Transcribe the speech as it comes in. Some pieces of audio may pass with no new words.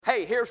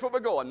hey, here's where we're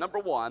going. Number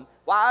one,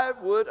 why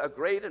would a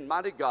great and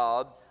mighty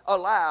God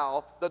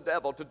allow the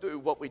devil to do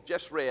what we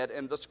just read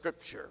in the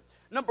scripture?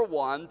 Number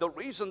one, the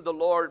reason the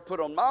Lord put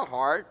on my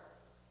heart,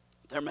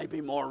 there may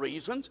be more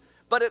reasons,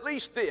 but at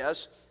least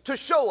this, to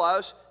show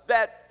us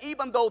that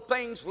even though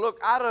things look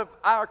out of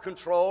our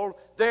control,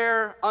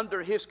 they're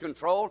under His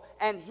control,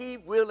 and He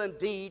will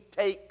indeed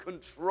take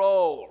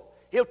control.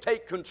 He'll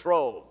take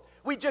control.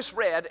 We just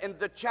read in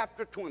the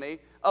chapter 20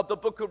 of the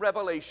book of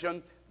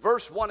Revelation,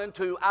 verse 1 and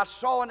 2, I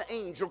saw an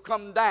angel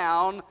come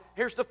down.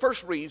 Here's the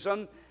first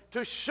reason,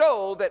 to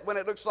show that when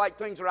it looks like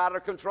things are out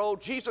of control,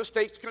 Jesus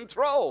takes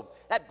control.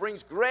 That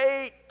brings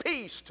great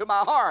peace to my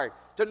heart,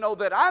 to know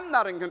that I'm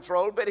not in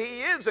control, but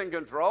He is in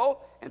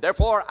control, and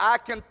therefore I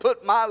can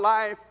put my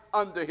life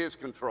under His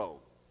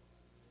control.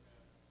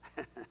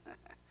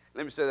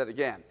 Let me say that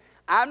again.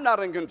 I'm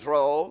not in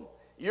control.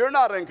 You're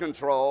not in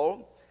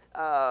control.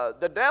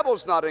 The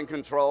devil's not in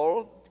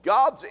control.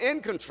 God's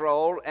in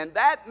control, and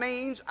that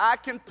means I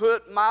can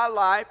put my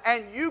life,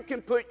 and you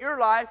can put your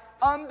life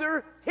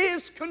under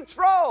His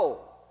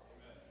control.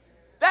 Amen.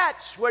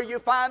 That's where you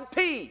find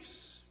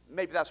peace.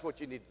 Maybe that's what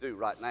you need to do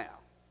right now.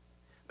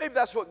 Maybe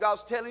that's what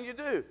God's telling you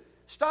to do.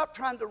 Stop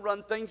trying to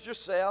run things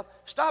yourself.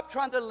 Stop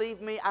trying to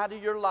leave me out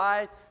of your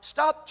life.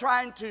 Stop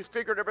trying to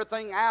figure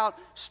everything out.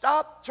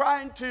 Stop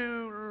trying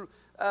to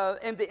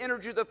in the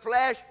energy of the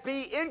flesh,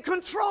 be in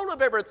control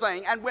of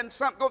everything. And when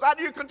something goes out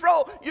of your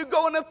control, you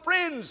go in a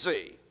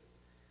frenzy.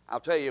 I'll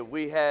tell you,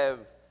 we have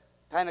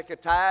panic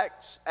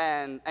attacks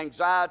and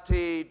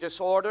anxiety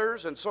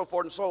disorders and so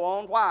forth and so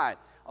on. Why?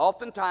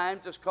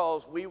 Oftentimes it's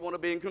because we want to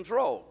be in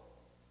control.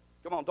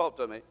 Come on, talk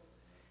to me.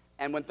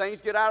 And when things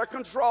get out of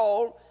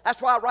control,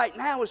 that's why right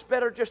now it's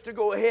better just to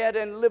go ahead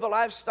and live a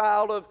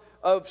lifestyle of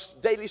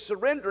daily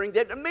surrendering.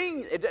 It doesn't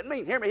mean,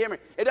 hear me.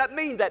 It doesn't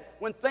mean that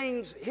when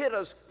things hit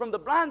us from the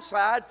blind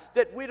side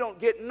that we don't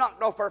get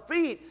knocked off our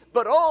feet.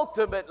 But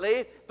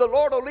ultimately, the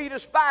Lord will lead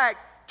us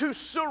back to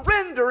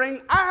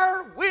surrendering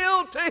our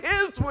will to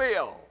His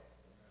will.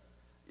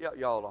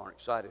 Y'all aren't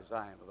excited as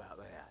I am about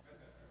that.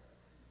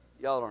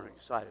 Y'all aren't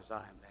excited as I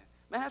am.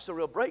 Man, that's a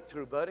real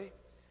breakthrough, buddy.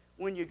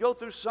 When you go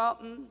through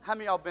something, how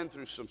many of y'all been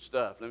through some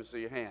stuff? Let me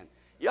see your hand.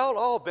 Y'all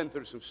all been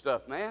through some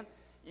stuff, man.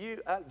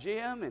 You,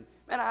 Jim, and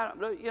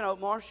man,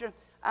 Marcia.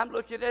 I'm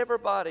looking at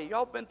everybody.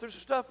 Y'all been through some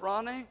stuff,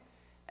 Ronnie,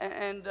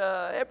 and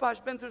everybody's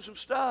been through some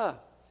stuff.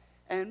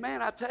 And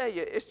man, I tell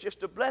you, it's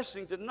just a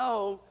blessing to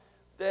know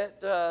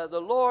that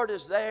the Lord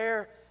is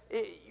there.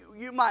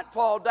 You might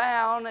fall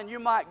down and you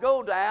might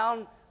go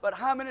down, but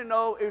how many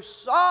know is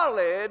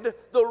solid?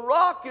 The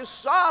rock is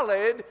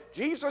solid.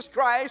 Jesus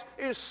Christ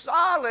is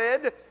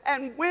solid.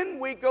 And when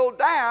we go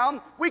down,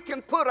 we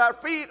can put our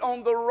feet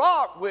on the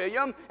rock,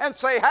 William, and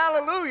say,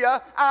 hallelujah,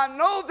 I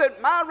know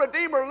that my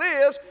Redeemer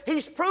lives.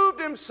 He's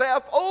proved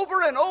Himself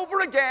over and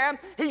over again.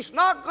 He's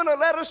not going to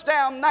let us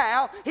down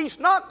now. He's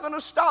not going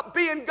to stop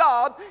being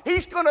God.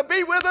 He's going to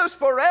be with us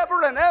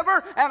forever and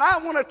ever. And I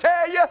want to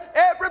tell you,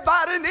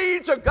 everybody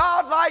needs a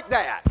God like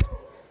that.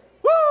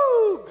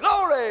 Woo!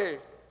 Glory!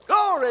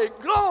 Glory,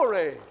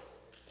 glory.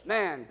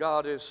 Man,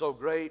 God is so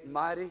great and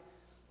mighty.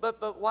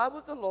 But why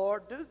would the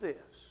Lord do this?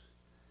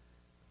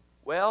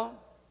 Well,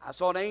 I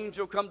saw an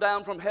angel come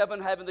down from heaven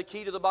having the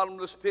key to the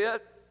bottomless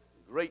pit,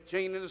 great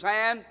chain in his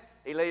hand.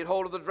 He laid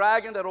hold of the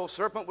dragon, that old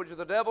serpent, which is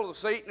the devil, the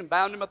Satan, and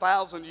bound him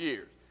 1,000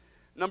 years.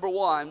 Number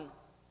one,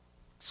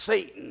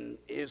 Satan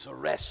is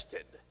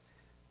arrested.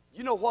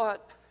 You know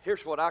what?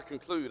 Here's what I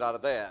conclude out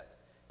of that,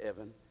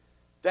 Evan.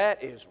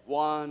 That is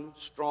one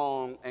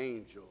strong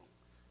angel.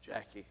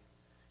 Jackie,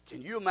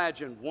 can you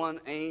imagine one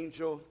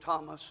angel,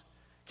 Thomas?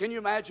 Can you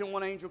imagine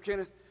one angel,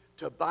 Kenneth,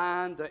 to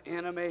bind the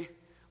enemy?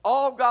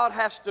 All God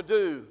has to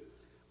do,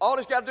 all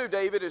He's got to do,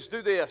 David, is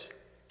do this.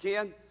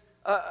 Ken,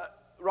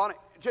 Ronnie,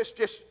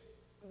 just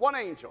one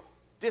angel,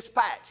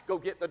 dispatch, go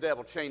get the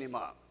devil, chain him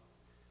up.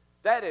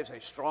 That is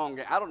a strong,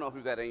 I don't know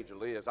who that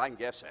angel is. I can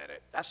guess at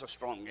it. That's a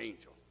strong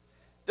angel.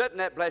 Doesn't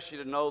that bless you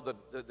to know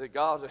that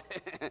God,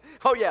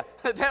 oh yeah,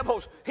 the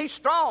devil's, he's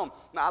strong.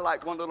 Now I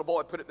like one little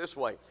boy put it this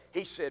way.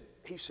 He said,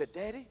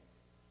 Daddy,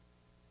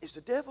 is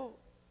the devil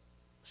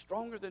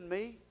stronger than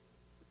me?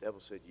 The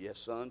devil said, yes,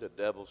 son, the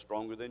devil's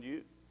stronger than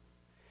you.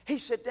 He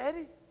said,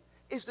 Daddy,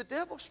 is the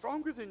devil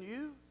stronger than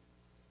you?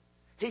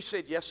 He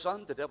said, yes,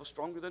 son, the devil's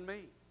stronger than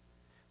me.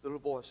 The little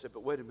boy said,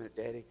 but wait a minute,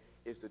 Daddy,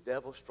 is the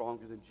devil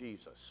stronger than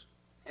Jesus?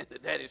 And the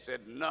daddy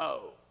said,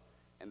 no.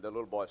 And the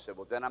little boy said,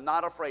 well, then I'm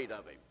not afraid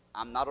of him.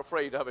 I'm not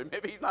afraid of him.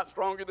 Maybe he's not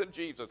stronger than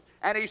Jesus.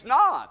 And he's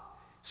not.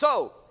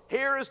 So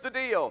here is the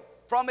deal.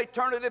 From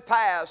eternity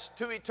past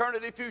to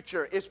eternity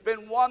future, it's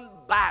been one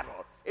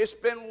battle. It's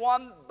been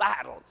one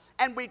battle.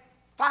 And we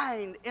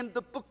find in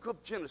the book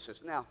of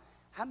Genesis. Now,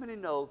 how many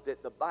know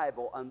that the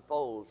Bible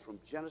unfolds from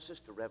Genesis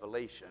to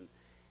Revelation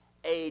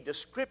a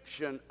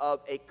description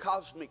of a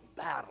cosmic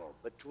battle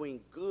between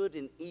good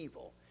and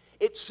evil?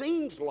 It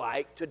seems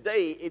like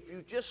today, if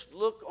you just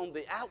look on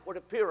the outward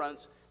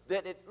appearance,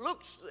 that it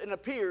looks and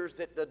appears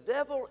that the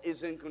devil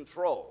is in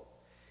control.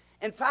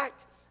 In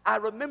fact, I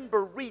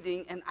remember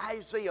reading in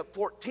Isaiah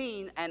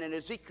 14 and in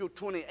Ezekiel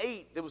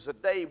 28, there was a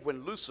day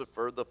when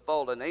Lucifer, the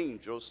fallen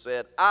angel,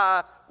 said,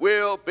 I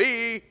will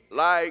be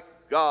like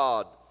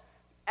God.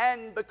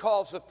 And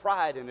because of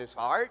pride in his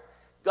heart,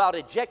 God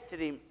ejected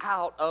him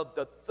out of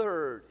the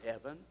third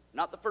heaven,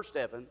 not the first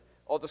heaven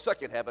or the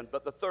second heaven,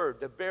 but the third,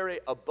 the very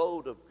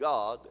abode of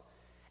God.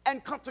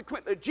 And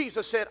consequently,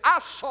 Jesus said, I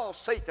saw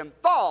Satan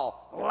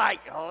fall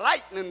like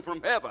lightning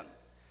from heaven.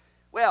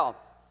 Well,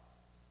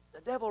 the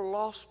devil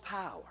lost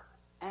power.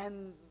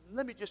 And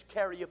let me just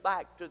carry you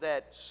back to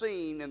that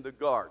scene in the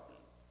garden.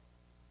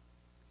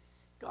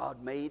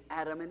 God made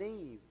Adam and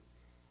Eve.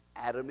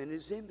 Adam in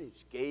his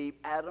image, gave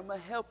Adam a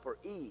helper,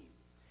 Eve,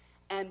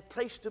 and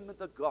placed them in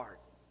the garden.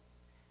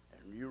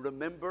 And you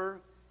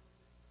remember,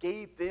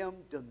 gave them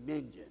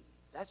dominion.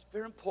 That's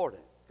very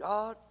important.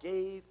 God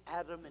gave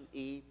Adam and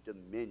Eve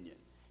dominion.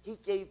 He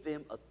gave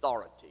them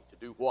authority to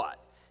do what?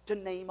 To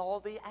name all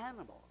the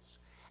animals.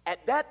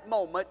 At that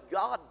moment,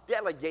 God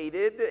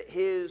delegated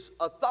his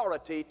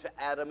authority to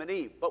Adam and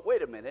Eve. But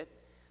wait a minute,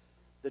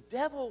 the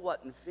devil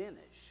wasn't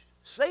finished.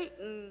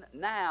 Satan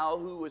now,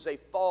 who is a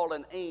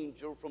fallen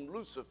angel from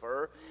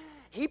Lucifer,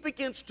 he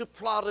begins to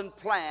plot and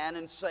plan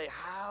and say,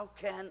 how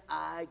can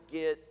I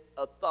get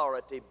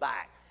authority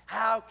back?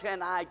 How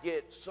can I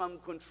get some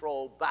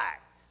control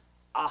back?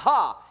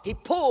 Aha! He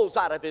pulls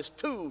out of his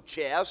tool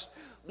chest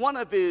one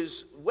of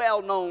his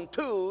well-known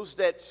tools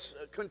that's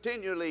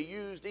continually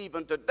used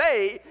even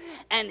today,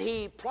 and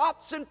he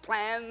plots and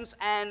plans,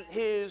 and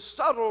his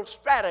subtle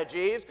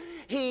strategies,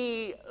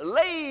 he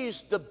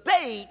lays the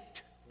bait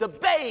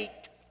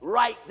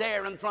right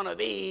there in front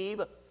of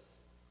Eve.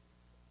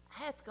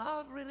 Hath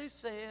God really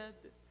said?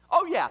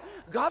 Oh yeah,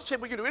 God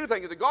said we can do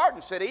anything in the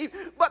garden, said Eve,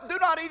 but do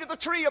not eat of the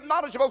tree of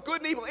knowledge of both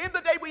good and evil. In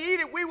the day we eat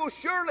it, we will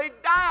surely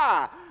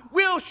die.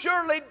 We'll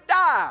surely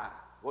die.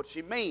 What's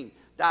she mean?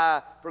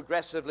 Die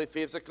progressively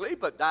physically,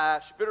 but die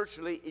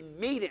spiritually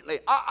immediately.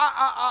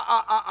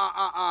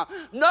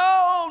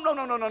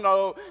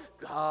 No.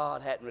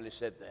 God hadn't really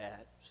said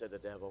that, said the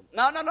devil.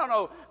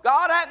 No.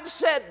 God hadn't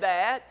said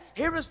that.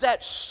 Here is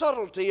that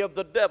subtlety of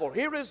the devil.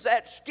 Here is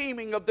that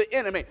scheming of the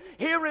enemy.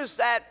 Here is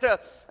that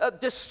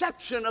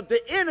deception of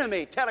the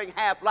enemy telling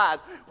half lies.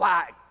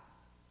 Why?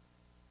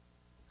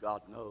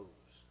 God knows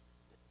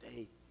the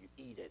day you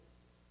eat it,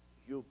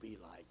 you'll be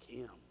like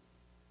him.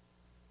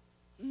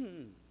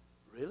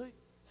 Really?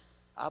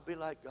 I'll be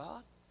like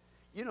God?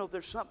 You know,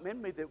 there's something in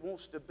me that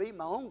wants to be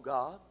my own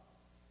God.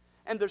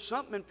 And there's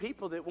something in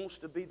people that wants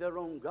to be their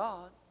own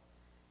God.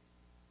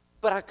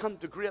 But I come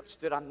to grips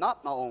that I'm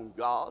not my own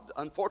God.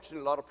 Unfortunately,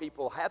 a lot of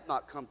people have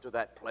not come to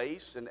that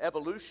place. And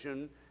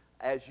evolution,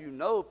 as you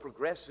know,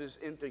 progresses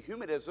into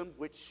humanism,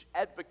 which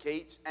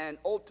advocates and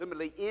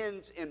ultimately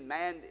ends in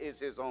man is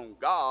his own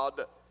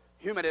God.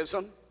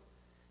 Humanism.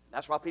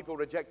 That's why people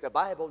reject the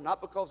Bible,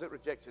 not because it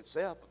rejects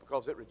itself, but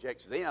because it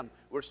rejects them.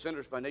 We're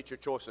sinners by nature,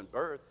 choice, and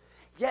birth.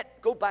 Yet,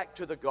 go back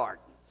to the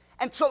garden.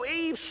 And so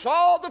Eve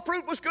saw the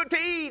fruit was good to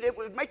eat. It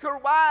would make her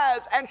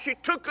wise. And she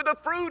took of the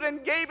fruit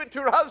and gave it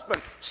to her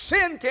husband.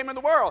 Sin came in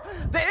the world.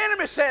 The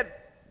enemy said,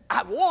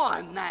 I've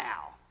won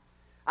now.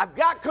 I've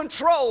got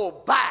control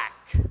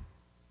back.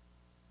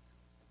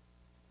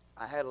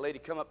 I had a lady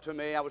come up to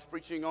me. I was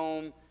preaching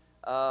on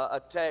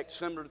a text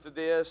similar to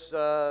this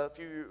a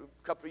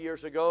couple of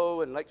years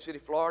ago in Lake City,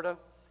 Florida,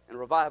 in a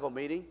revival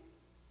meeting.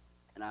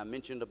 And I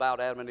mentioned about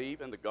Adam and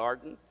Eve in the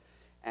garden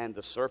and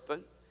the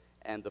serpent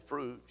and the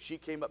fruit. She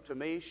came up to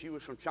me. She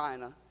was from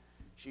China.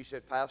 She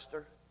said,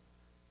 Pastor,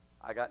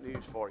 I got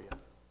news for you.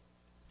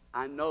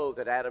 I know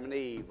that Adam and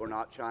Eve were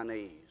not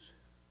Chinese.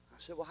 I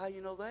said, well, how do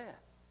you know that?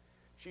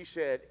 She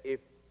said,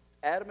 if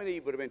Adam and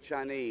Eve would have been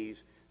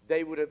Chinese,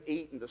 they would have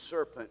eaten the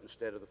serpent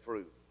instead of the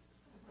fruit.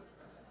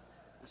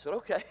 I said,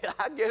 okay,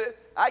 I get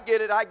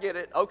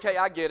it. Okay,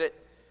 I get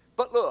it.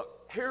 But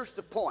look, here's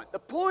the point. The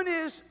point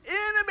is,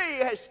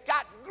 enemy has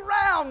got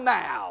ground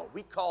now.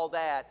 We call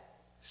that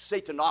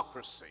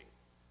Satanocracy.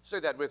 Say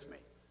that with me.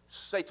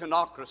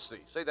 Satanocracy.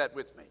 Say that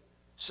with me.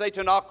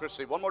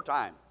 Satanocracy. One more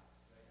time.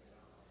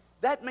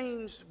 That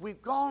means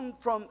we've gone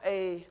from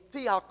a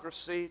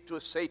theocracy to a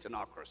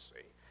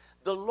Satanocracy.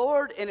 The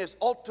Lord, in his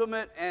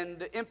ultimate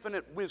and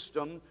infinite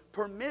wisdom,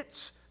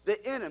 permits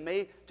the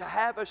enemy to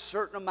have a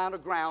certain amount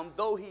of ground,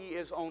 though he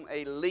is on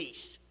a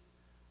leash.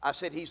 I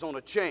said he's on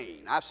a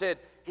chain. I said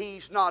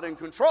he's not in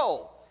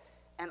control.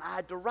 And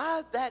I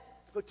derived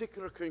that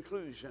particular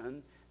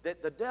conclusion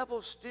that the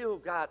devil still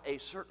got a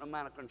certain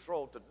amount of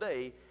control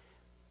today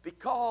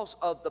because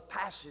of the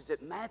passage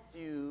that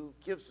Matthew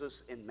gives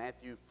us in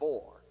Matthew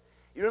 4.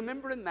 You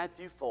remember in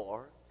Matthew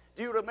 4,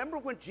 do you remember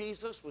when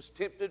Jesus was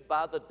tempted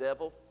by the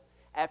devil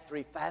after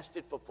he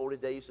fasted for 40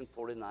 days and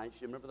 40 nights?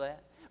 You remember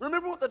that?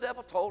 Remember what the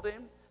devil told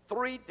him?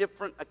 3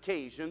 different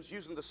occasions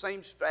using the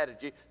same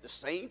strategy, the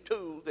same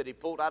tool that he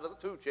pulled out of the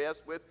tool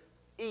chest with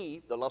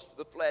Eve, the lust of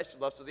the flesh, the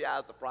lust of the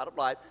eyes, the pride of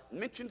life,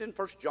 mentioned in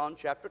 1 John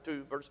chapter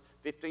 2, verse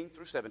 15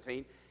 through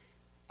 17.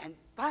 And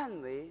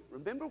finally,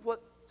 remember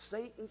what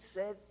Satan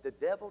said, the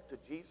devil, to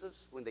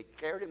Jesus when they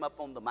carried him up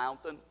on the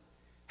mountain?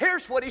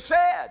 Here's what he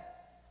said.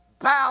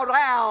 bow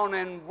down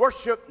and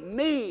worship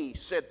me,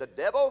 said the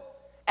devil,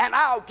 and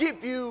I'll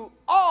give you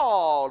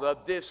all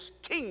of this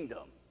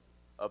kingdom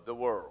of the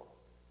world.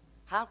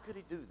 How could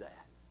he do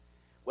that?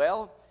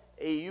 Well,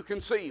 you can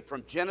see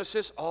from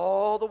Genesis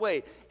all the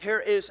way. Here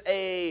is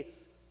a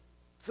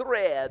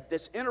thread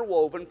that's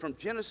interwoven from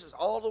Genesis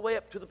all the way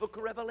up to the book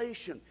of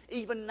Revelation.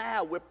 Even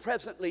now, we're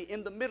presently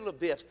in the middle of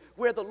this,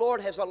 where the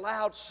Lord has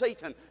allowed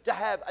Satan to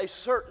have a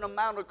certain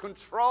amount of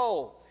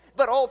control.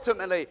 But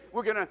ultimately,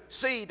 we're going to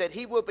see that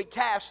he will be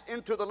cast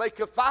into the lake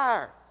of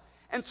fire.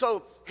 And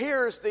so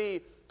here's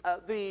the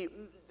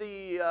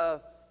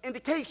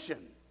indication.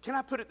 Can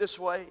I put it this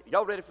way?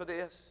 Y'all ready for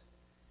this?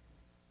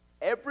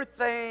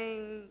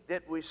 Everything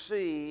that we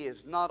see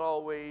is not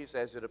always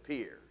as it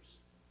appears.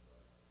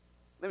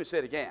 Let me say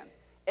it again.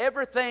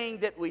 Everything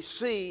that we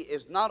see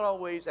is not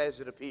always as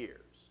it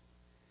appears.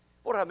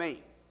 What do I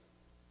mean?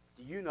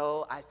 Do you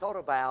know, I thought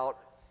about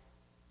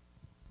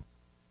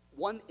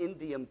one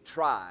Indian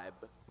tribe.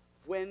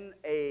 When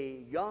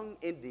a young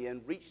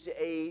Indian reached the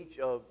age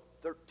of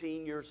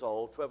 13 years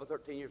old, 12 or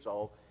 13 years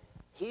old,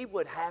 he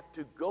would have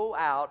to go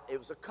out. It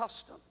was a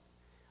custom,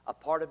 a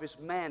part of his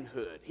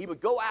manhood. He would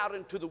go out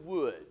into the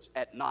woods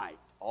at night,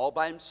 all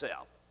by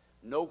himself.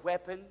 No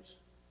weapons,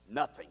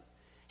 nothing.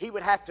 He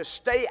would have to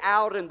stay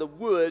out in the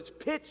woods,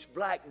 pitch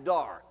black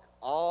dark,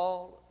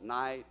 all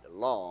night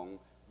long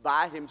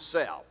by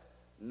himself.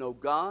 No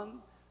gun,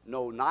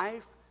 no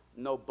knife,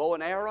 no bow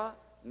and arrow,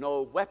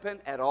 no weapon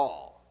at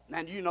all.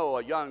 And you know,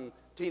 a young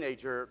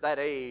teenager that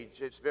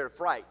age, it's very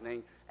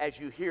frightening as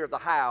you hear the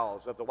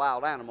howls of the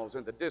wild animals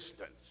in the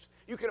distance.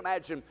 You can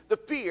imagine the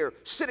fear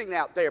sitting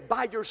out there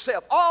by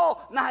yourself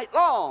all night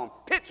long,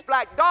 pitch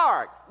black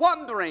dark,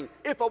 wondering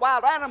if a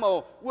wild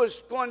animal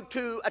was going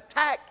to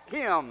attack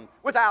him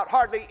without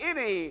hardly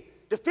any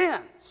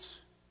defense.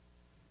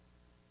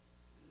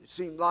 It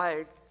seemed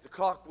like the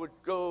clock would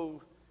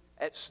go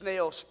at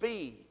snail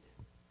speed.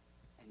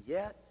 And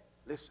yet,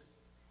 listen,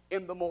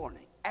 in the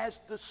morning,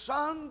 as the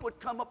sun would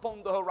come up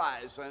on the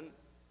horizon,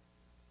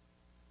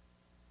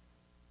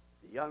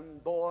 the young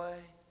boy,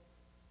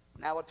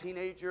 now a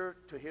teenager,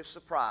 to his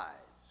surprise,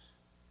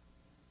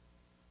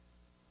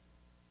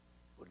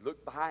 would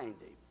look behind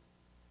him,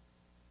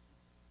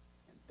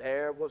 and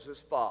there was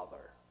his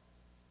father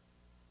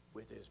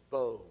with his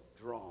bow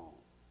drawn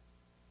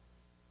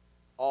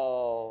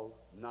all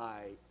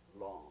night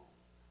long.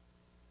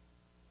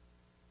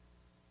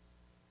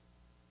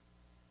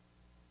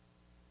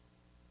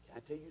 Can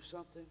I tell you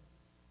something?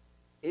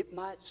 It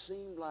might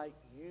seem like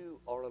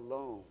you are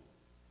alone,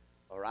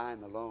 or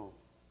I'm alone.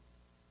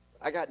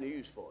 I got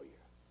news for you.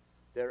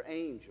 There are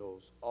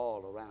angels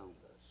all around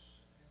us.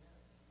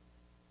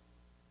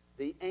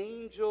 The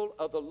angel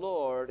of the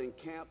Lord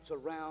encamps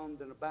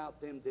around and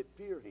about them that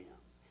fear him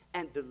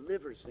and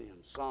delivers them,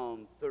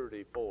 Psalm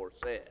 34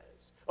 says.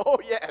 Oh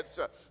yes,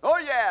 oh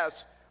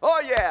yes,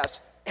 oh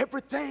yes.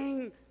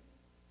 Everything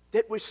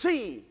that we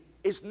see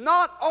is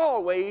not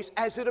always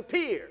as it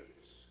appears.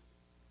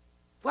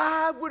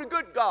 Why would a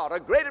good God, a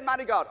great and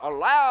mighty God,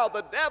 allow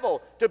the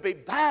devil to be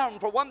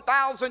bound for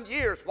 1,000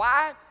 years?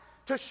 Why?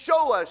 To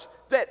show us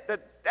that the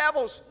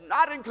devil's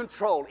not in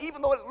control,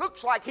 even though it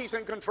looks like he's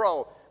in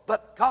control.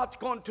 But God's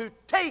going to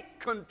take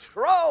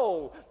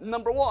control,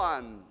 number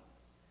one.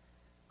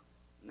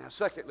 Now,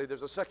 secondly,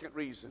 there's a second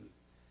reason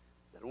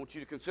that I want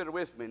you to consider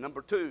with me.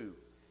 Number two,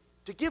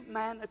 to give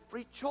man a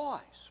free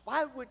choice.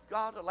 Why would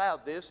God allow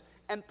this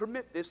and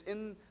permit this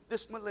in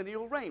this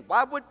millennial reign?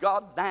 Why would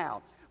God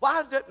now?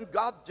 Why doesn't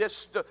God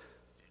just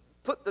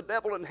put the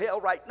devil in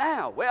hell right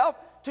now? Well,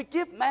 to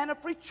give man a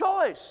free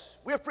choice.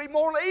 We're free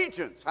moral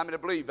agents. How many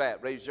believe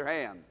that? Raise your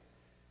hand.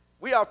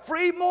 We are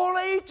free moral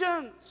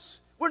agents.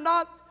 We're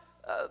not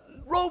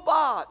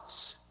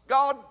robots.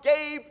 God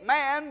gave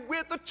man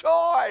with a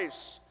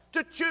choice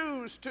to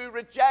choose to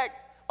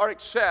reject or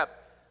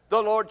accept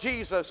the Lord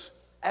Jesus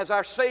as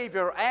our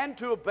Savior and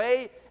to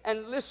obey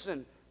and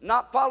listen.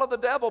 Not follow the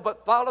devil,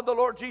 but follow the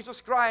Lord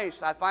Jesus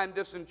Christ. I find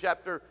this in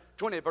chapter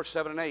 20, verse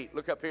 7 and 8.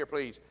 Look up here,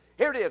 please.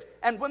 Here it is.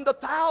 And when the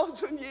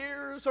 1,000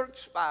 years are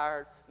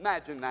expired,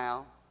 imagine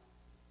now.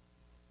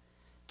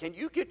 Can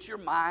you get your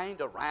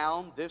mind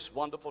around this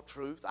wonderful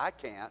truth? I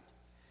can't.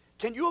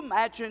 Can you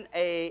imagine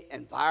an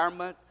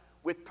environment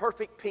with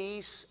perfect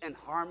peace and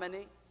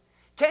harmony?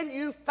 Can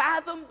you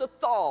fathom the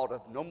thought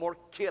of no more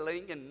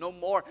killing and no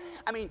more?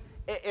 I mean,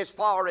 as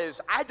far as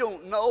I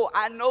don't know,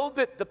 I know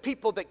that the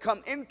people that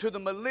come into the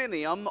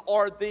millennium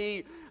or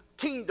the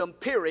kingdom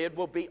period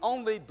will be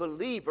only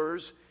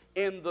believers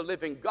in the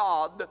living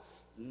God.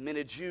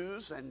 Many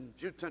Jews and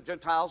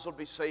Gentiles will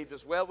be saved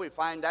as well. We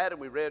find that,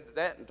 and we read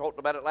that and talked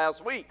about it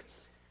last week.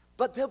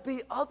 But there'll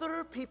be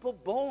other people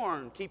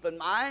born, keep in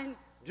mind,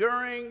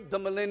 during the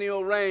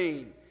millennial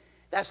reign.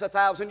 That's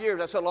 1,000 years.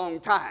 That's a long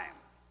time.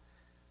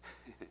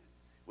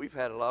 We've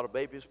had a lot of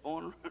babies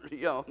born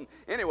young.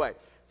 Anyway,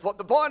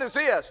 the point is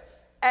this.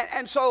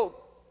 And so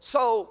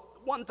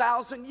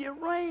 1,000-year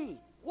reign.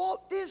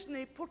 Walt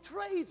Disney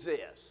portrays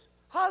this.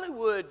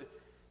 Hollywood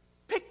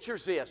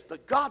pictures this,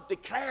 but God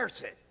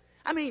declares it.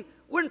 I mean,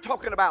 we're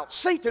talking about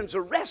Satan's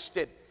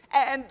arrested,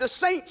 and the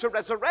saints are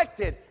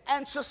resurrected,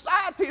 and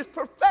society is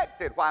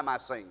perfected. Why am I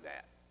saying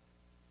that?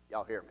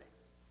 Y'all hear me?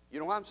 You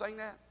know why I'm saying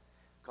that?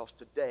 Because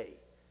today,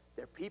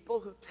 there are people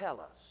who tell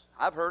us,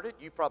 I've heard it,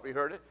 you probably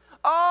heard it,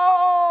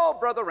 oh,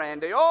 Brother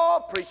Randy,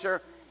 oh,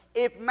 preacher,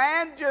 if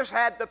man just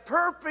had the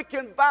perfect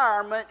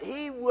environment,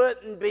 he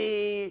wouldn't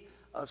be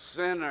a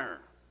sinner.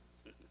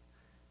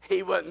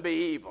 He wouldn't be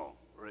evil.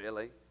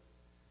 Really?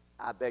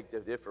 I beg to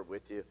differ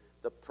with you.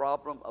 The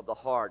problem of the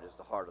heart is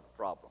the heart of the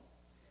problem.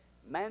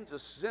 Man's a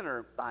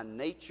sinner by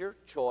nature,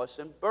 choice,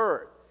 and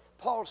birth.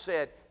 Paul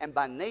said, and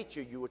by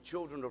nature you were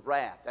children of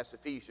wrath. That's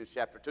Ephesians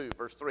chapter 2,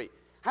 verse 3.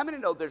 How many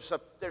know there's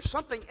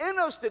something in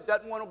us that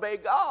doesn't want to obey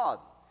God?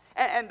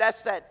 And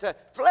that's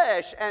that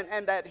flesh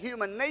and that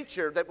human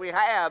nature that we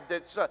have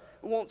that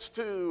wants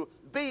to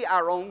be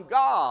our own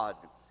God.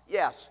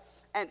 Yes.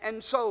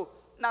 And so,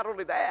 not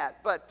only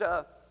that,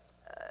 but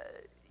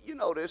you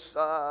notice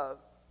the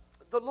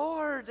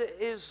Lord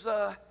is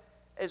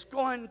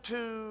going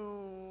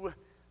to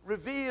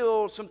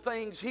reveal some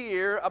things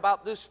here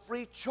about this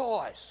free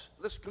choice.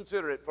 Let's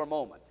consider it for a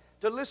moment.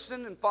 To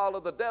listen and follow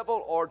the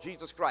devil or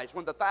Jesus Christ.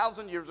 When the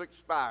 1,000 years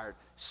expired,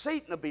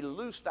 Satan will be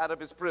loosed out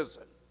of his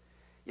prison.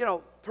 You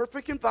know,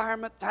 perfect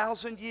environment,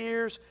 1,000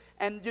 years,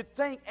 and you'd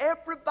think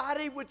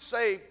everybody would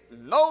say,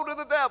 no to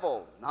the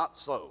devil. Not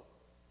so.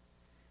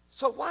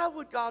 So why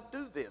would God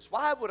do this?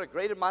 Why would a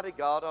great and mighty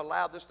God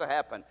allow this to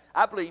happen?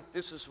 I believe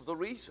this is the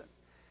reason.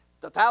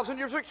 The 1,000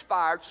 years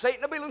expired.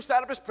 Satan will be loosed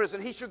out of his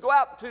prison. He should go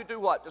out to do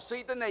what? To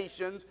see the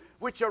nations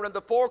which are in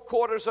the four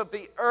quarters of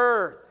the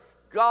earth,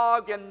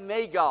 Gog and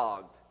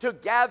Magog, to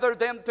gather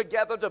them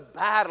together to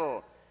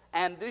battle.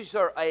 And these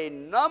are a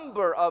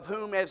number of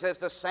whom as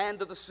the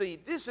sand of the sea.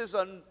 This is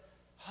a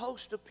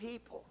host of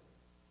people.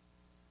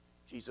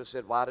 Jesus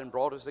said, wide and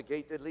broad is the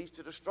gate that leads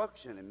to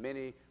destruction, and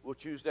many will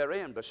choose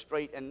therein. But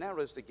straight and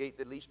narrow is the gate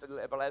that leads to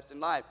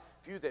everlasting life.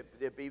 Few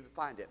there be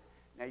find it.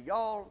 Now,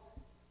 y'all,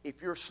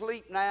 if you're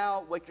asleep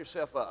now, wake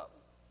yourself up.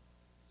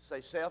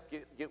 Say, self,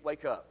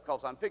 wake up.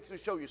 Because I'm fixing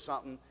to show you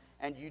something,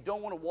 and you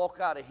don't want to walk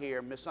out of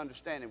here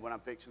misunderstanding what I'm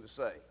fixing to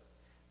say.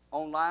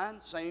 Online,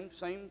 same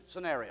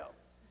scenario.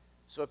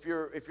 So if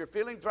you're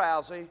feeling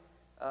drowsy,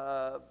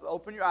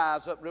 open your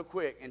eyes up real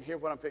quick and hear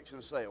what I'm fixing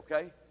to say,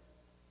 okay?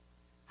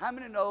 How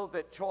many know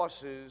that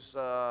choices,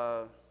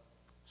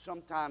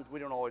 sometimes we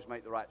don't always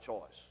make the right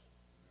choice?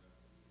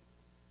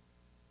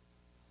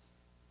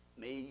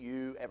 Me,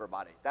 you,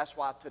 everybody. That's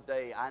why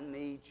today I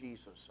need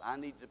Jesus. I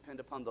need to depend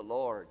upon the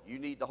Lord. You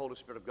need the Holy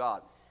Spirit of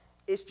God.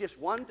 It's just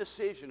one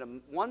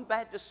decision, one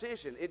bad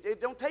decision.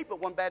 It don't take but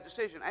one bad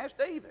decision. Ask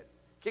David,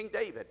 King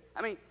David.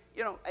 I mean,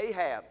 you know,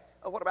 Ahab.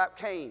 What about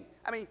Cain?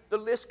 I mean, the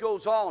list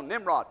goes on.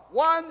 Nimrod.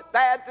 One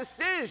bad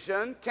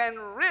decision can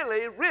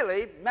really,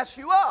 really mess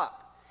you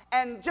up.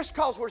 And just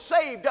because we're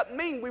saved doesn't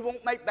mean we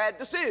won't make bad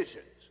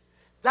decisions.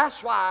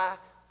 That's why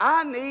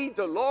I need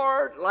the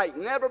Lord like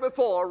never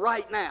before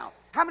right now.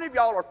 How many of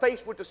y'all are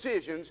faced with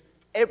decisions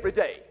every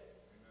day?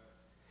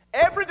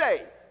 Every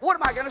day. What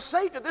am I going to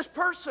say to this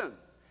person?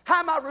 How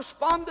am I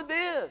respond to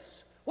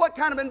this? What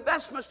kind of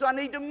investments do I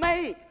need to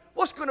make?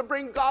 What's going to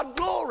bring God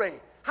glory?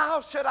 How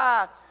should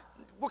I,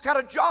 what kind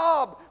of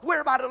job? Where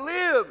am I to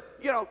live?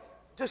 You know,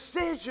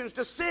 decision.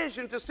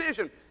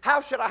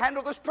 How should I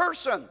handle this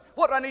person?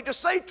 What do I need to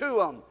say to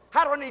them?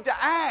 How do I need to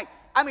act?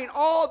 I mean,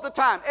 all the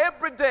time,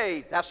 every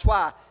day. That's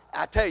why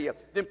I tell you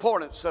the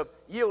importance of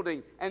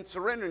yielding and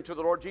surrendering to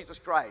the Lord Jesus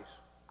Christ.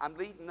 I'm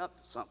leading up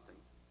to something.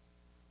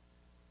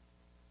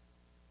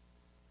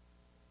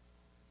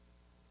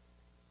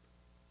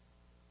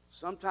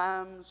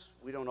 Sometimes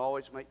we don't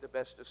always make the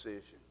best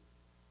decision.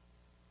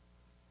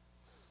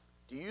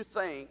 Do you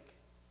think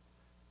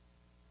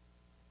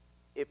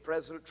if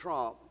President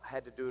Trump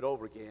had to do it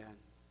over again,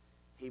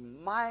 he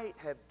might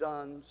have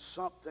done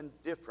something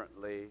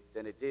differently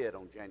than he did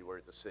on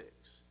January the 6th?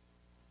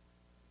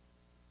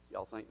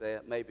 Y'all think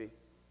that? Maybe.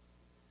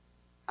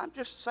 I'm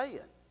just saying.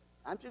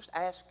 I'm just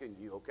asking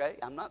you, okay?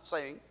 I'm not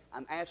saying.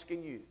 I'm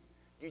asking you.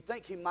 Do you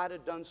think he might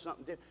have done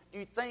something different? Do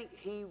you think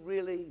he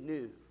really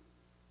knew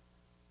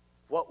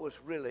what was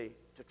really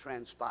to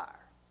transpire?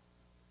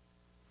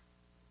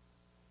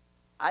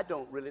 I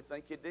don't really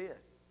think he did.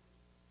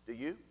 Do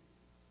you?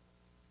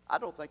 I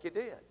don't think he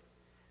did.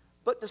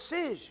 But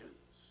decisions.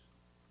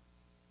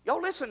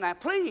 Y'all listen now.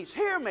 Please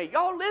hear me.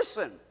 Y'all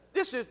listen.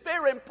 This is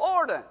very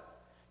important.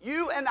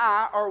 You and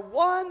I are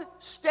one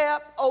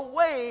step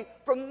away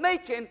from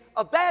making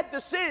a bad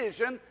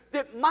decision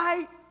that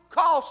might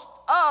cost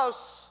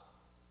us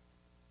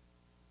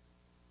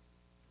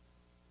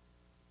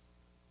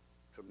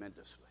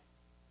tremendously.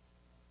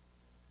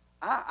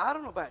 I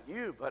don't know about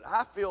you, but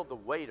I feel the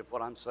weight of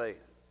what I'm saying.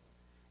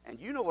 And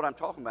you know what I'm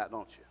talking about,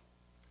 don't you?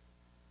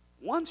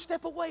 One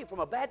step away from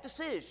a bad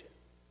decision.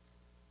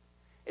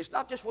 It's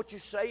not just what you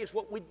say, it's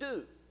what we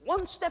do.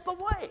 One step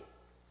away.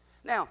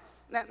 Now,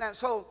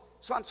 so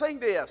I'm saying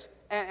this,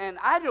 and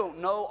I don't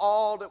know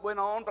all that went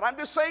on, but I'm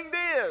just saying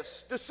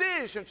this.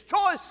 Decisions,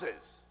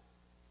 choices.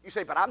 You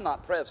say, but I'm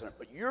not president.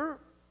 But your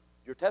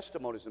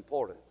testimony is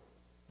important.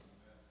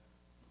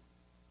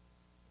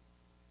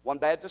 One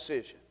bad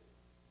decision.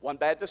 One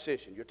bad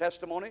decision. Your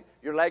testimony,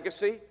 your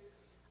legacy,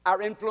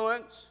 our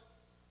influence.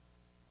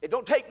 It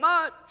don't take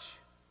much.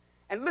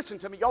 And listen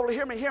to me. Y'all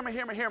hear me, hear me,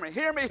 hear me, hear me,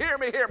 hear me, hear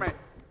me, hear me.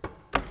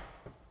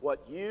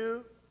 What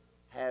you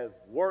have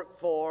worked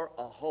for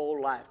a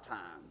whole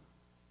lifetime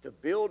to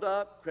build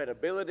up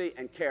credibility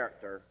and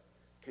character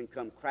can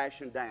come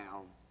crashing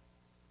down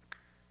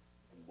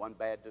in one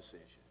bad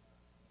decision.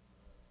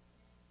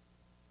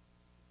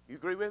 You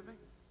agree with me?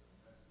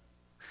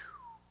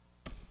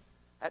 Whew.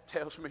 That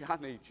tells me I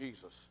need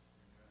Jesus.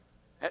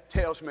 That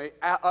tells me,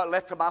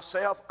 left to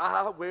myself,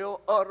 I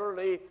will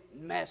utterly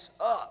mess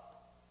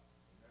up.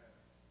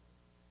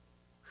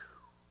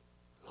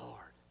 Whew. Lord.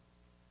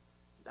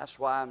 That's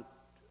why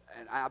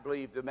I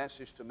believe the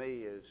message to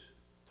me is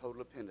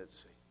total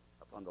dependency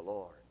upon the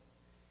Lord.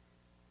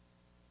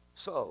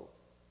 So,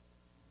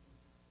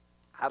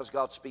 how does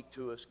God speak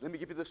to us? Let me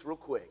give you this real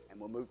quick, and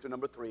we'll move to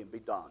number 3 and be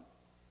done.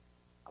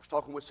 I was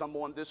talking with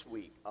someone this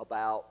week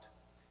about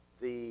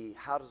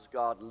how does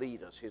God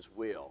lead us, His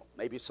will.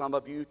 Maybe some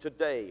of you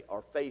today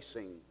are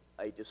facing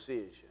a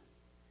decision.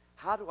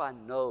 How do I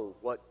know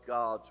what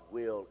God's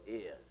will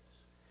is?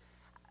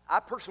 I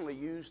personally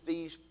use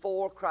these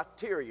 4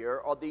 criteria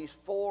or these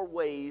 4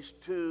 ways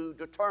to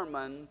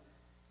determine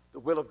the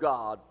will of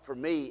God for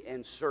me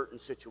in certain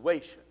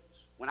situations.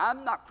 When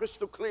I'm not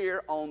crystal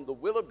clear on the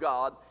will of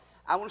God,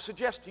 I want to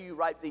suggest to you,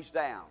 write these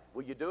down.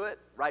 Will you do it?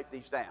 Write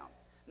these down.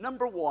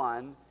 Number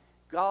 1,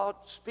 God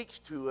speaks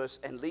to us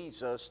and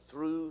leads us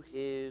through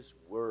His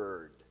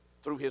Word.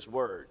 Through His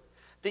Word.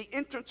 The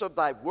entrance of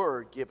Thy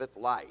Word giveth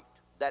light.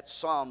 That's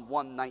Psalm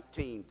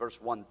 119,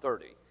 verse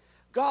 130.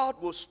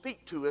 God will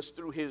speak to us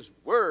through His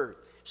Word.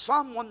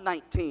 Psalm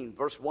 119,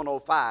 verse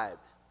 105.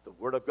 The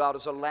Word of God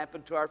is a lamp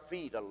unto our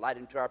feet, a light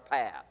unto our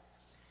path.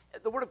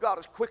 The Word of God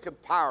is quick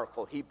and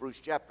powerful, Hebrews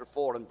chapter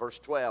 4 and verse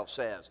 12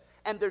 says.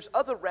 And there's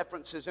other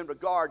references in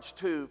regards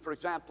to, for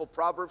example,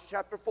 Proverbs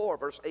chapter 4,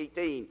 verse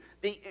 18.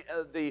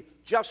 The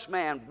just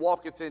man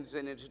walketh in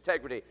his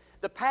integrity.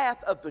 The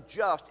path of the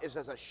just is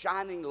as a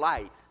shining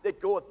light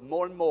that goeth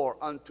more and more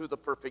unto the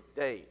perfect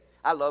day.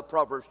 I love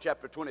Proverbs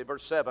chapter 20,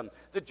 verse 7.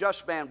 The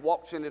just man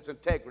walks in his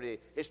integrity.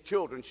 His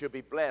children shall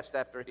be blessed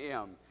after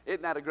him.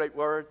 Isn't that a great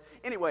word?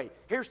 Anyway,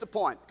 here's the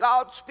point.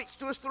 God speaks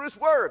to us through His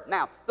Word.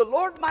 Now, the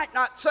Lord might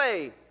not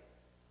say,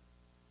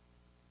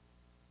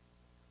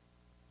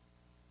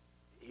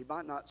 He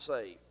might not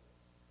say,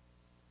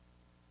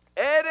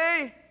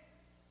 Eddie,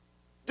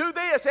 do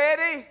this,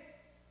 Eddie.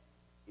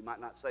 He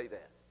might not say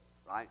that,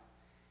 right?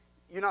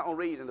 You're not going to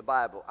read in the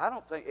Bible. I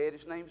don't think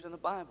Eddie's name's in the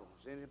Bible.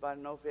 Does anybody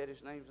know if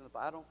Eddie's name's in the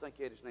Bible? I don't think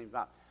Eddie's name's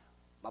not.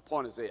 My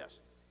point is this.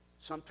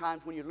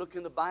 Sometimes when you look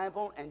in the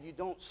Bible and you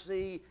don't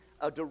see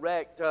a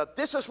direct,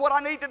 this is what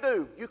I need to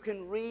do. You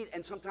can read,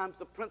 and sometimes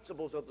the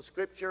principles of the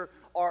Scripture,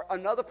 or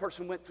another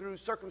person went through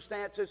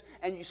circumstances,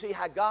 and you see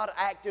how God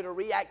acted or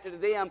reacted to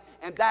them,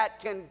 and that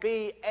can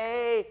be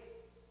a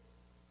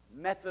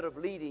method of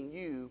leading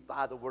you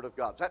by the Word of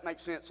God. Does that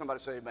make sense? Somebody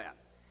say amen.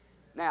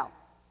 Now,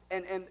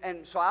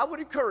 and so I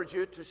would encourage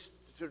you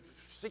to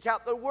seek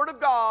out the Word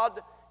of God.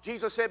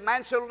 Jesus said,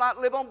 man shall not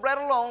live on bread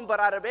alone, but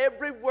out of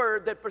every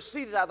word that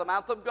proceeded out of the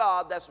mouth of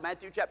God. That's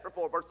Matthew chapter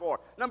 4, verse 4.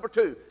 Number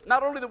 2,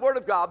 not only the Word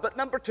of God, but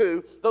number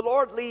 2, the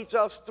Lord leads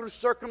us through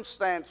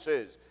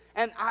circumstances.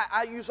 And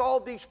I use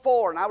all these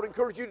 4, and I would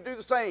encourage you to do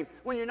the same.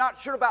 When you're not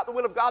sure about the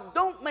will of God,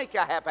 don't make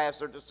a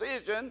haphazard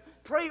decision.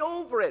 Pray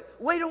over it.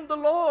 Wait on the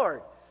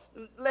Lord,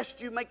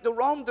 lest you make the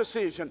wrong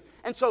decision.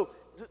 And so,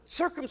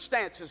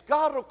 circumstances,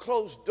 God will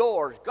close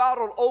doors. God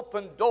will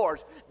open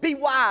doors. Be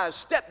wise.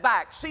 Step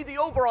back. See the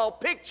overall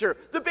picture,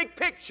 the big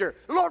picture.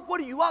 Lord,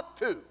 what are you up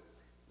to?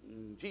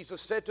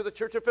 Jesus said to the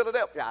church of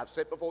Philadelphia, I've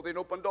set before thee an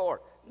open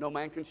door. No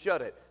man can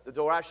shut it. The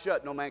door I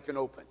shut, no man can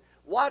open.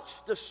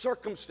 Watch the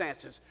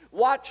circumstances.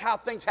 Watch how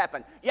things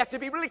happen. You have to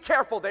be really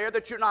careful there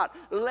that you're not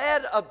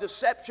led of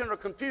deception or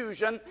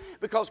confusion,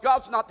 because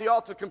God's not the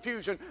author of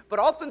confusion. But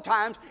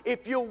oftentimes,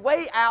 if you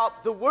weigh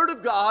out the Word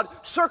of God,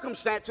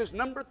 circumstances,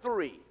 number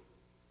 3.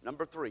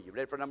 Number 3. You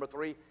ready for number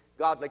 3?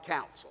 Godly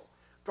counsel.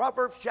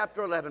 Proverbs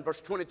chapter 11,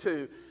 verse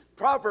 22.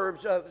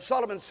 Proverbs,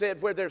 Solomon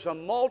said, where there's a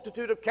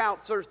multitude of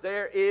counselors,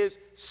 there is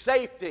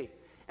safety.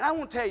 And I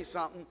want to tell you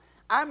something.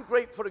 I'm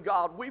grateful to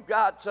God. We've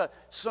got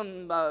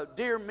some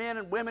dear men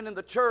and women in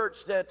the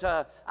church that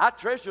I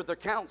treasure their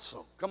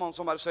counsel. Come on,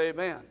 somebody say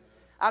amen.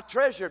 I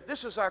treasure.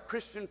 This is our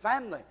Christian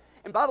family.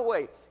 And by the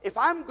way, if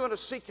I'm going to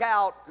seek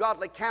out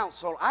godly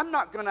counsel, I'm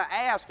not going to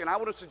ask, and I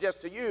want to suggest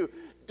to you,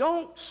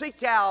 don't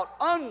seek out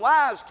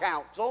unwise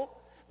counsel.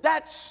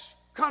 That's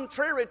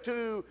contrary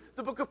to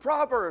the book of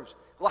Proverbs.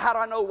 Well, how do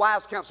I know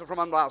wise counsel from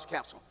unwise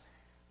counsel?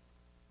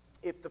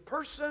 If the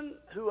person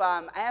who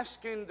I'm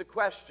asking the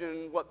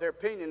question what their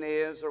opinion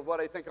is or what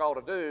they think I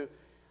ought to do,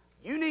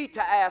 you need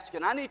to ask,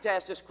 and I need to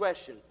ask this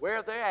question, where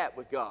are they at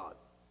with God?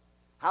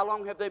 How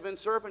long have they been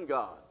serving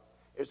God?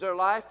 Is their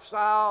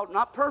lifestyle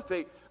not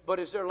perfect, but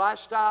is their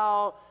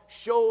lifestyle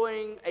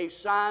showing a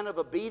sign of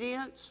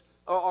obedience,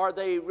 or are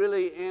they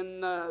really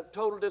in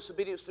total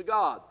disobedience to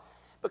God?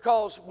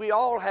 Because we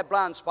all have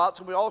blind spots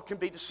and we all can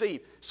be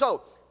deceived.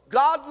 So,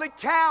 godly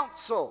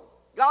counsel.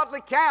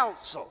 godly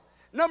counsel.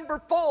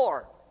 Number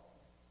 4,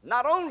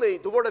 not only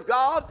the Word of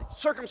God,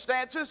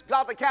 circumstances,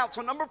 godly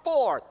counsel. Number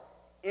 4,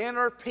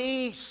 inner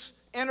peace.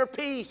 Inner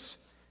peace.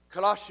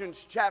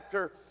 Colossians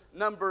chapter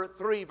number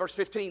 3, verse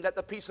 15, let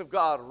the peace of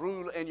God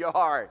rule in your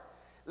heart.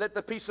 Let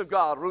the peace of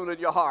God rule in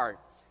your heart.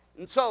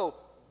 And so,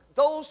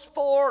 those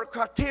 4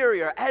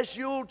 criteria, as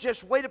you'll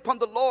just wait upon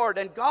the Lord,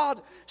 and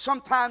God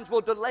sometimes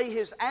will delay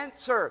His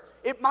answer.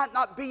 It might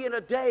not be in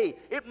a day.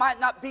 It might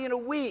not be in a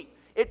week.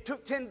 It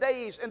took 10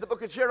 days in the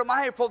book of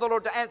Jeremiah for the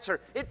Lord to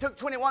answer. It took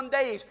 21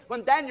 days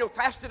when Daniel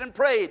fasted and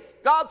prayed.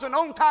 God's an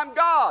on-time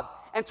God.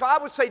 And so I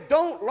would say,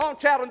 don't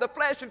launch out in the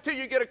flesh until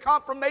you get a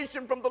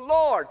confirmation from the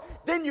Lord.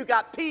 Then you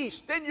got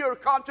peace. Then your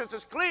conscience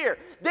is clear.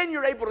 Then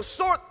you're able to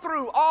sort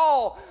through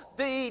all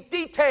the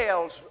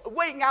details,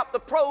 weighing out the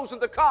pros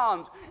and the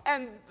cons,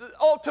 and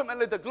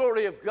ultimately the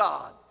glory of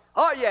God.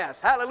 Oh,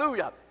 yes.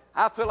 Hallelujah.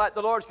 I feel like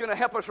the Lord's going to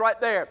help us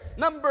right there.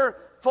 Number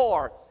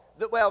 3.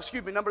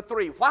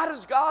 Why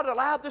does God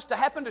allow this to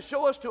happen? To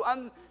show us to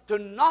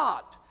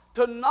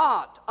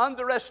not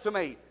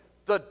underestimate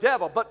the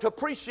devil, but to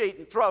appreciate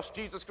and trust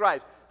Jesus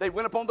Christ. They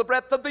went upon the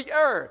breadth of the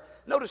earth.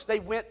 Notice they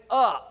went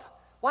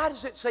up. Why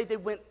does it say they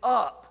went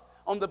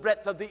up on the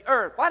breadth of the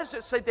earth? Why does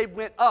it say they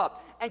went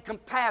up and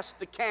compassed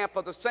the camp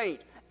of the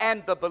saints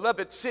and the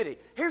beloved city?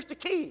 Here's the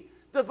key.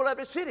 The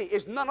beloved city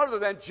is none other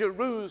than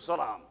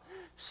Jerusalem.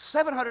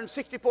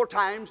 764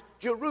 times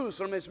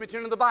Jerusalem is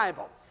mentioned in the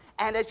Bible.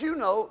 And as you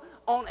know,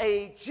 on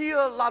a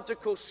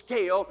geological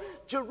scale,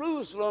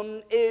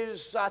 Jerusalem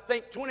is, I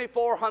think,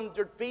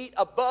 2,400 feet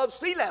above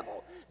sea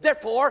level.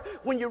 Therefore,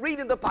 when you read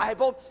in the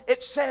Bible,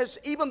 it says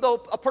even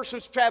though a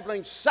person's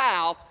traveling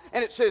south,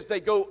 and it says they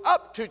go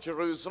up to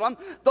Jerusalem,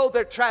 though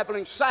they're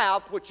traveling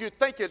south, which you'd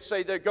think it'd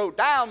say they go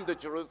down to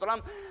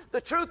Jerusalem, the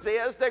truth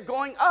is they're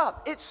going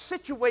up. It's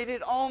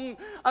situated on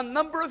a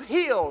number of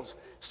hills.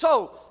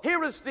 So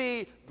here is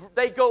they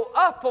go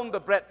up on the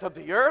breadth of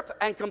the earth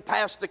and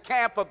compass the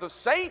camp of the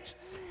saints.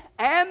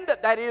 And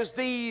that is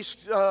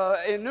these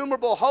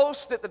innumerable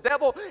hosts that the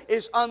devil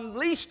is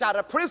unleashed out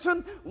of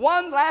prison.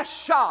 One last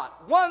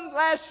shot.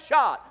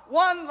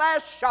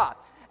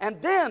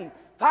 And then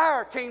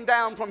fire came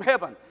down from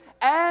heaven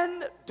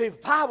and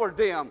devoured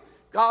them.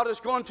 God is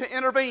going to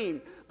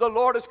intervene. The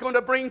Lord is going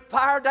to bring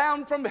fire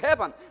down from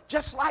heaven.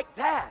 Just like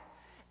that.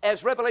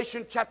 As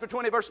Revelation chapter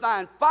 20 verse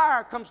 9,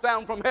 fire comes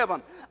down from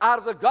heaven, out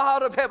of the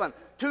God of heaven,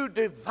 to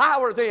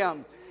devour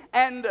them.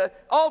 And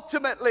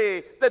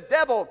ultimately, the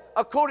devil,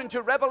 according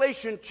to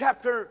Revelation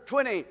chapter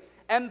 20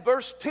 and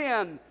verse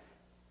 10,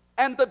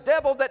 and the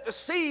devil that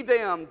deceived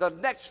them, the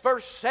next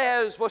verse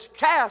says, was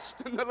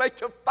cast in the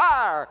lake of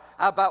fire.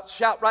 How about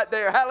shout right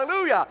there,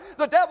 hallelujah.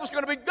 The devil's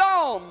going to be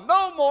gone.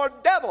 No more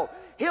devil.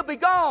 He'll be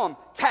gone,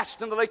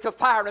 cast in the lake of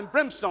fire and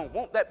brimstone.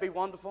 Won't that be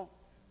wonderful?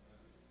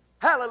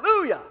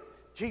 Hallelujah.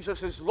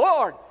 Jesus is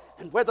Lord.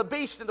 And where the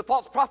beast and the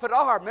false prophet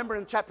are, remember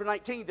in chapter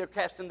 19, they're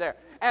cast in there,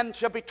 and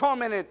shall be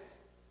tormented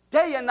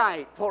day and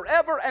night,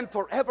 forever and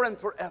forever and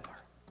forever.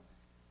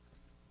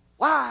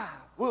 Why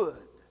would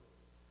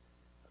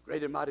a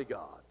great and mighty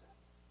God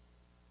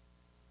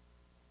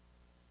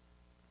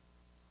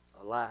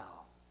allow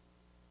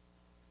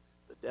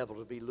the devil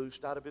to be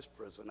loosed out of his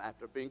prison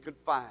after being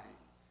confined,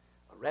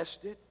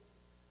 arrested,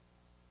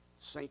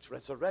 saints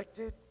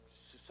resurrected,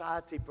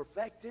 society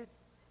perfected,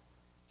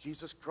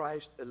 Jesus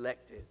Christ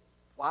elected?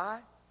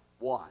 Why?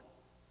 1,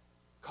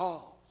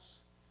 cause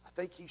I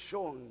think he's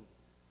showing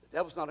the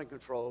devil's not in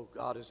control,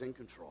 God is in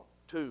control.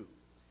 2,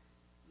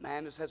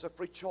 man has a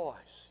free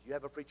choice. You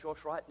have a free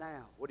choice right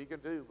now. What are you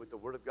going to do with the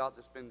Word of God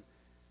that's been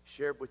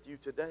shared with you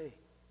today?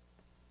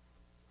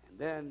 And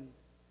then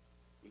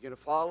you're going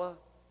to follow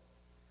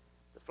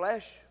the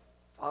flesh,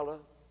 follow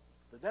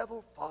the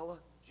devil, follow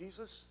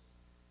Jesus.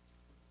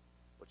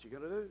 What you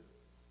going to do?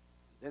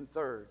 Then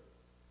 3rd,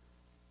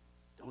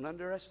 don't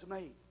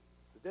underestimate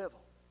the devil,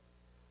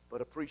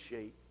 but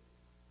appreciate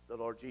the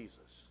Lord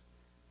Jesus.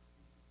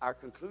 Our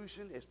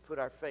conclusion is put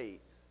our faith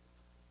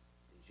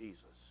in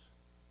Jesus.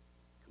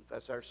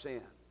 Confess our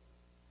sin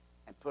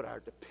and put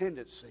our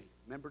dependency.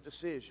 Remember,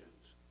 decisions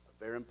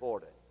are very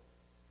important.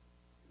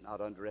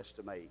 Not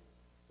underestimate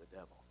the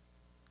devil.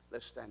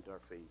 Let's stand to our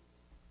feet.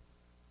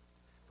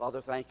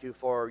 Father, thank you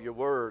for your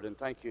word, and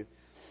thank you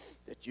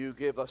that you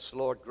give us,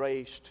 Lord,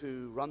 grace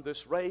to run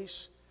this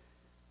race.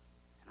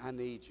 And I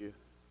need you.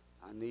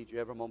 I need you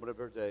every moment of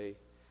every day.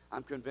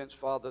 I'm convinced,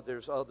 Father,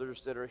 there's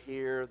others that are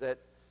here that,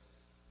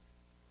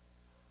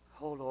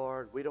 oh,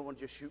 Lord, we don't want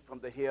to just shoot from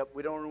the hip.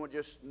 We don't want to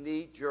just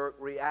knee-jerk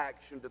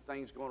reaction to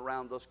things going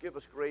around us. Give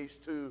us grace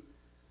to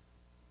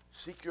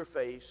seek your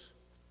face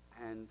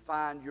and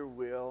find your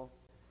will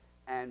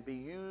and be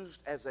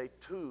used as a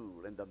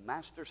tool in the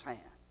Master's hand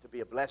to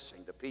be a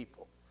blessing to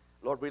people.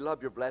 Lord, we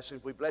love your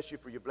blessings. We bless you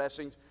for your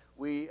blessings.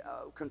 We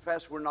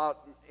confess we're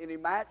not any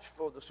match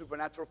for the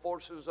supernatural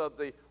forces of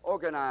the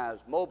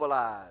organized,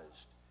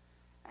 mobilized,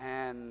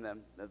 and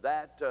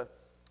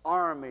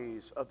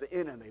armies of the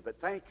enemy. But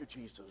thank you,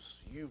 Jesus.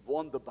 You've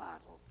won the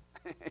battle,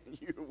 and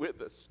you're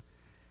with us.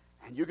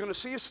 And you're going to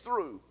see us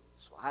through.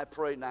 So I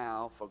pray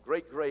now for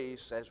great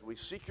grace as we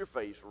seek your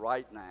face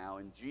right now.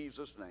 In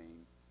Jesus'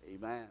 name,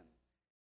 amen.